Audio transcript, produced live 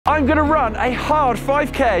I'm gonna run a hard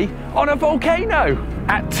 5K on a volcano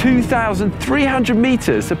at 2,300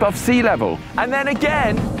 meters above sea level, and then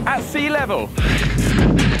again at sea level.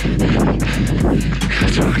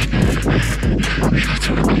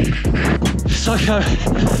 It's like I'm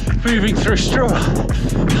moving through a straw.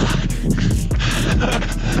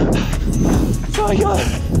 Oh my God,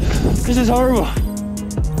 this is horrible.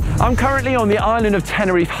 I'm currently on the island of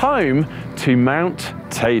Tenerife, home to Mount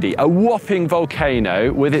Teide, a whopping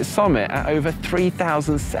volcano with its summit at over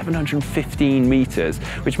 3,715 meters,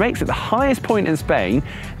 which makes it the highest point in Spain,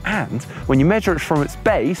 and when you measure it from its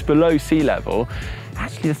base below sea level,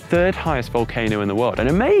 actually the third highest volcano in the world. And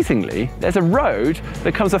amazingly, there's a road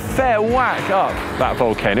that comes a fair whack up that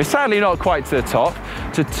volcano, sadly not quite to the top,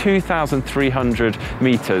 to 2,300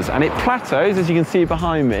 meters, and it plateaus, as you can see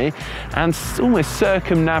behind me, and almost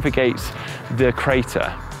circumnavigates the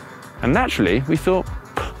crater. And naturally, we thought,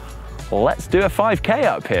 well, let's do a 5K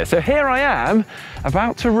up here. So here I am,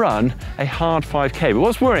 about to run a hard 5K. But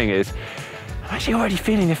what's worrying is, I'm actually already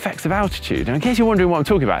feeling the effects of altitude. And in case you're wondering what I'm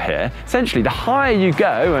talking about here, essentially the higher you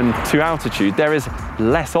go and to altitude, there is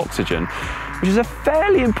less oxygen, which is a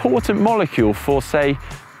fairly important molecule for, say,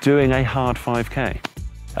 doing a hard 5K.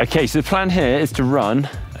 Okay, so the plan here is to run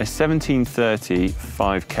a 17:30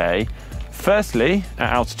 5K. Firstly,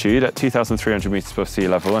 at altitude, at 2,300 meters above sea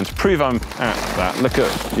level, and to prove I'm at that, look at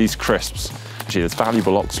these crisps. Actually, there's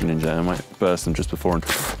valuable oxygen in there. I might burst them just before and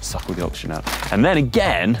suck all the oxygen out. And then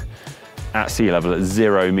again, at sea level at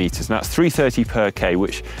 0 meters. And that's 330 per K,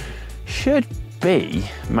 which should be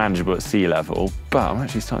manageable at sea level, but I'm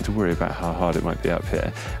actually starting to worry about how hard it might be up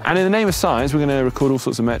here. And in the name of science, we're going to record all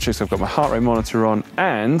sorts of metrics. I've got my heart rate monitor on,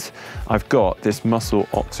 and I've got this muscle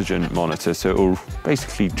oxygen monitor, so it will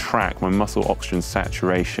basically track my muscle oxygen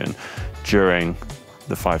saturation during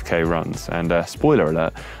the 5K runs. And spoiler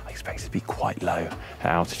alert, I expect it to be quite low at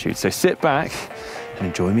altitude. So sit back and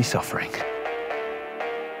enjoy me suffering.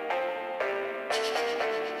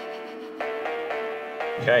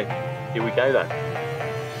 Okay, here we go then.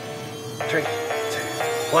 3, 2,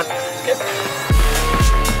 1, let's go.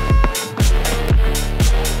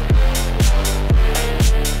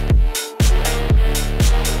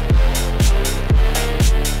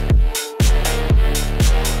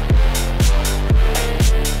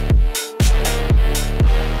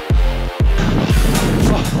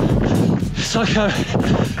 It's like I'm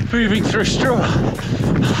moving through a straw.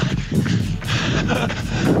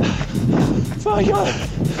 Oh my God,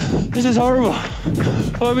 this is horrible.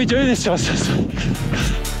 Why are we doing this to ourselves?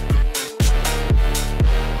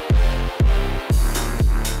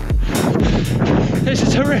 This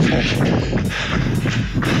is horrific.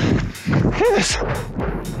 Yes.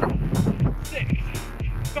 6,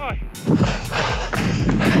 5.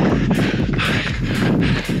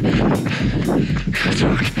 Can't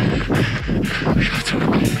talk. I can't talk.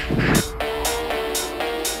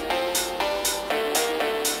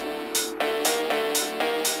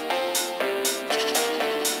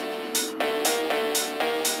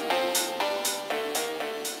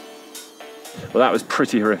 Well, that was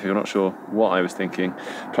pretty horrific. I'm not sure what I was thinking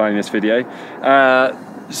planning this video.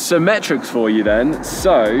 Some metrics for you then.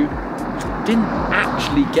 So, didn't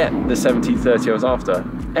actually get the 17:30 I was after.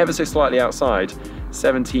 Ever so slightly outside,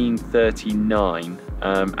 17:39.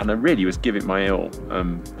 And I really was giving my all,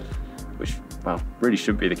 which, well, really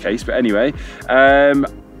shouldn't be the case. But anyway,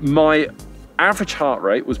 my average heart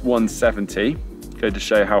rate was 170. Going to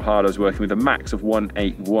show how hard I was working, with a max of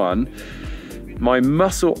 181. My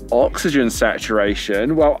muscle oxygen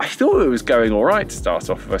saturation, well, I thought it was going all right to start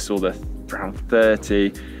off with. I saw the around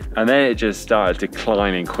 30, and then it just started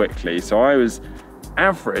declining quickly. So I was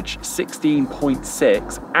average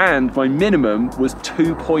 16.6, and my minimum was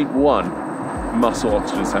 2.1 muscle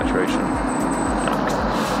oxygen saturation.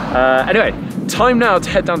 Anyway, time now to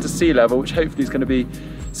head down to sea level, which hopefully is going to be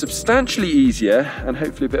substantially easier, and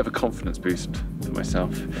hopefully a bit of a confidence boost for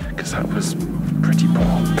myself, because that was pretty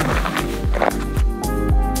poor.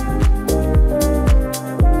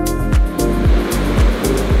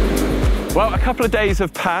 Well, a couple of days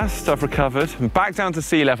have passed, I've recovered. I'm back down to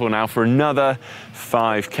sea level now for another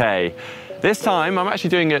 5K. This time, I'm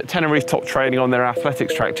actually doing a Tenerife top training on their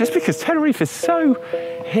athletics track, just because Tenerife is so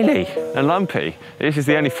hilly and lumpy. This is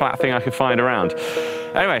the only flat thing I could find around.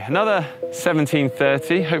 Anyway, another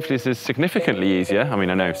 17:30. Hopefully this is significantly easier. I mean,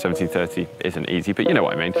 I know 17:30 isn't easy, but you know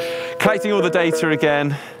what I mean. Collecting all the data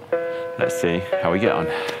again. Let's see how we get on.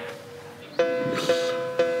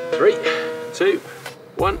 3, 2,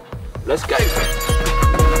 1. Let's go.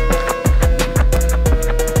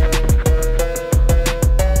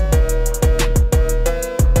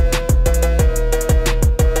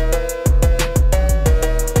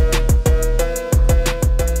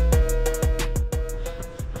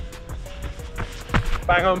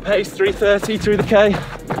 bang on pace, 3:30 through the K.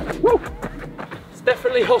 Woo! It's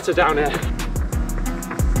definitely hotter down here.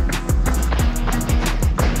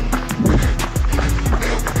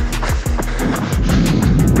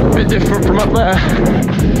 A bit different from up there.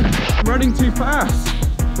 I'm running too fast.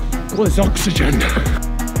 What is oxygen?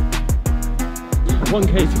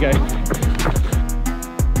 1K to go.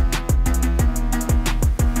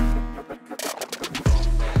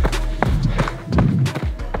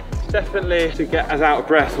 Definitely to get as out of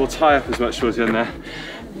breath or tie up as much towards the end there,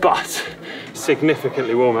 but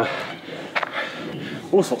significantly warmer.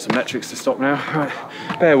 All sorts of metrics to stop now. Right,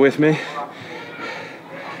 bear with me.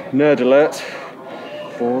 Nerd alert.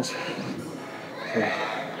 Pause. Okay.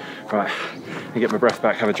 Right, let me get my breath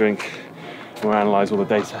back, have a drink, and we'll analyse all the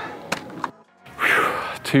data.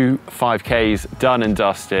 2 5Ks done and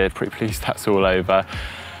dusted. Pretty pleased that's all over.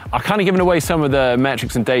 I've kind of given away some of the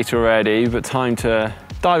metrics and data already, but time to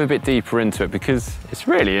dive a bit deeper into it because it's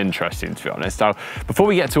really interesting, to be honest. Now, before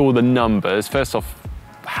we get to all the numbers, first off,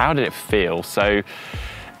 how did it feel? So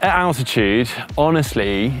at altitude,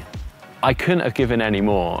 honestly, I couldn't have given any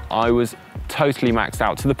more. I was totally maxed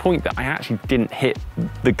out to the point that I actually didn't hit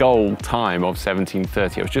the goal time of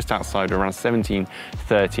 17:30. I was just outside around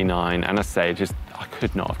 17:39, and I say, I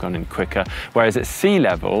could not have gone any quicker. Whereas at sea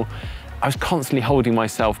level, I was constantly holding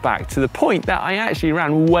myself back to the point that I actually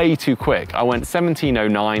ran way too quick. I went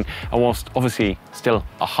 17:09, and whilst obviously still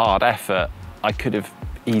a hard effort, I could have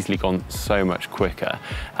easily gone so much quicker.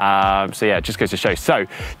 So yeah, it just goes to show. So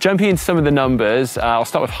jumping into some of the numbers, I'll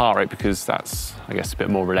start with heart rate because that's, I guess, a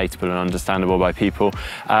bit more relatable and understandable by people.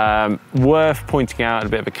 Worth pointing out, a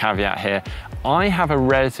bit of a caveat here, I have a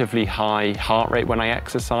relatively high heart rate when I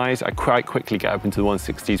exercise. I quite quickly get up into the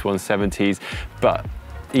 160s, 170s, but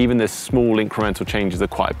even the small incremental changes are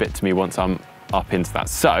quite a bit to me once I'm up into that.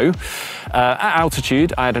 So at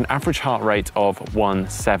altitude, I had an average heart rate of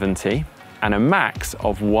 170 and a max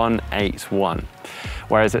of 181.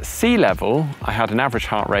 Whereas at sea level, I had an average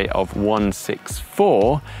heart rate of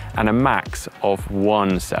 164 and a max of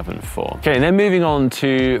 174. Okay, and then moving on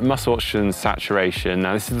to muscle oxygen saturation.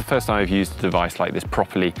 Now, this is the first time I've used a device like this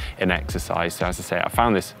properly in exercise. So as I say, I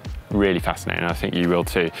found this really fascinating. I think you will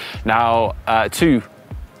too. Now, to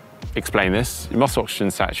explain this, muscle oxygen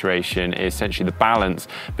saturation is essentially the balance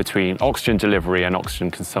between oxygen delivery and oxygen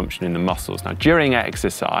consumption in the muscles. Now, during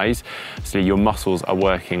exercise, so your muscles are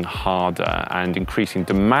working harder and increasing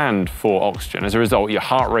demand for oxygen. As a result, your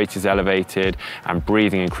heart rate is elevated and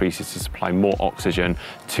breathing increases to supply more oxygen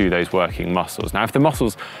to those working muscles. Now, if the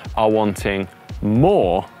muscles are wanting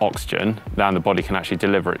more oxygen than the body can actually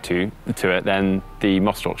deliver it to it, then the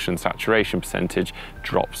muscle oxygen saturation percentage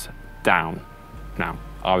drops down. Now,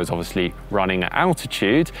 I was obviously running at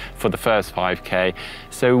altitude for the first 5K,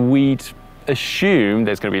 so we'd assume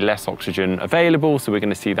there's going to be less oxygen available, so we're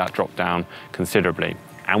going to see that drop down considerably.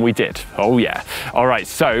 And we did. Oh yeah. All right,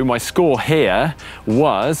 so my score here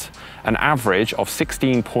was an average of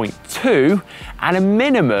 16.2 and a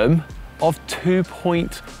minimum of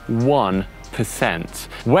 2.1%.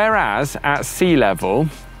 Whereas at sea level,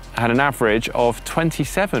 I had an average of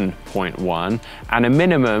 27.1 and a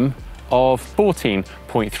minimum of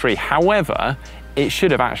 14.3. However, it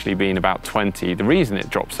should have actually been about 20. The reason it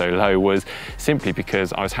dropped so low was simply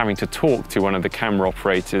because I was having to talk to one of the camera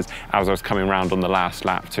operators as I was coming around on the last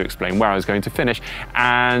lap to explain where I was going to finish.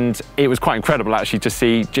 And it was quite incredible actually to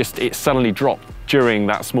see just it suddenly dropped during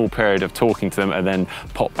that small period of talking to them and then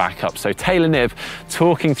pop back up. So Taylor Knibb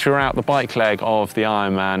talking throughout the bike leg of the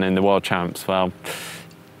Ironman and the World Champs, well,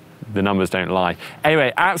 the numbers don't lie.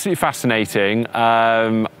 Anyway, absolutely fascinating.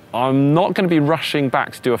 I'm not going to be rushing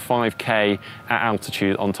back to do a 5K at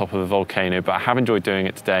altitude on top of a volcano, but I have enjoyed doing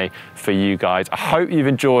it today for you guys. I hope you've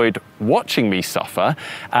enjoyed watching me suffer.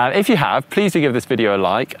 If you have, please do give this video a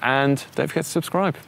like and don't forget to subscribe.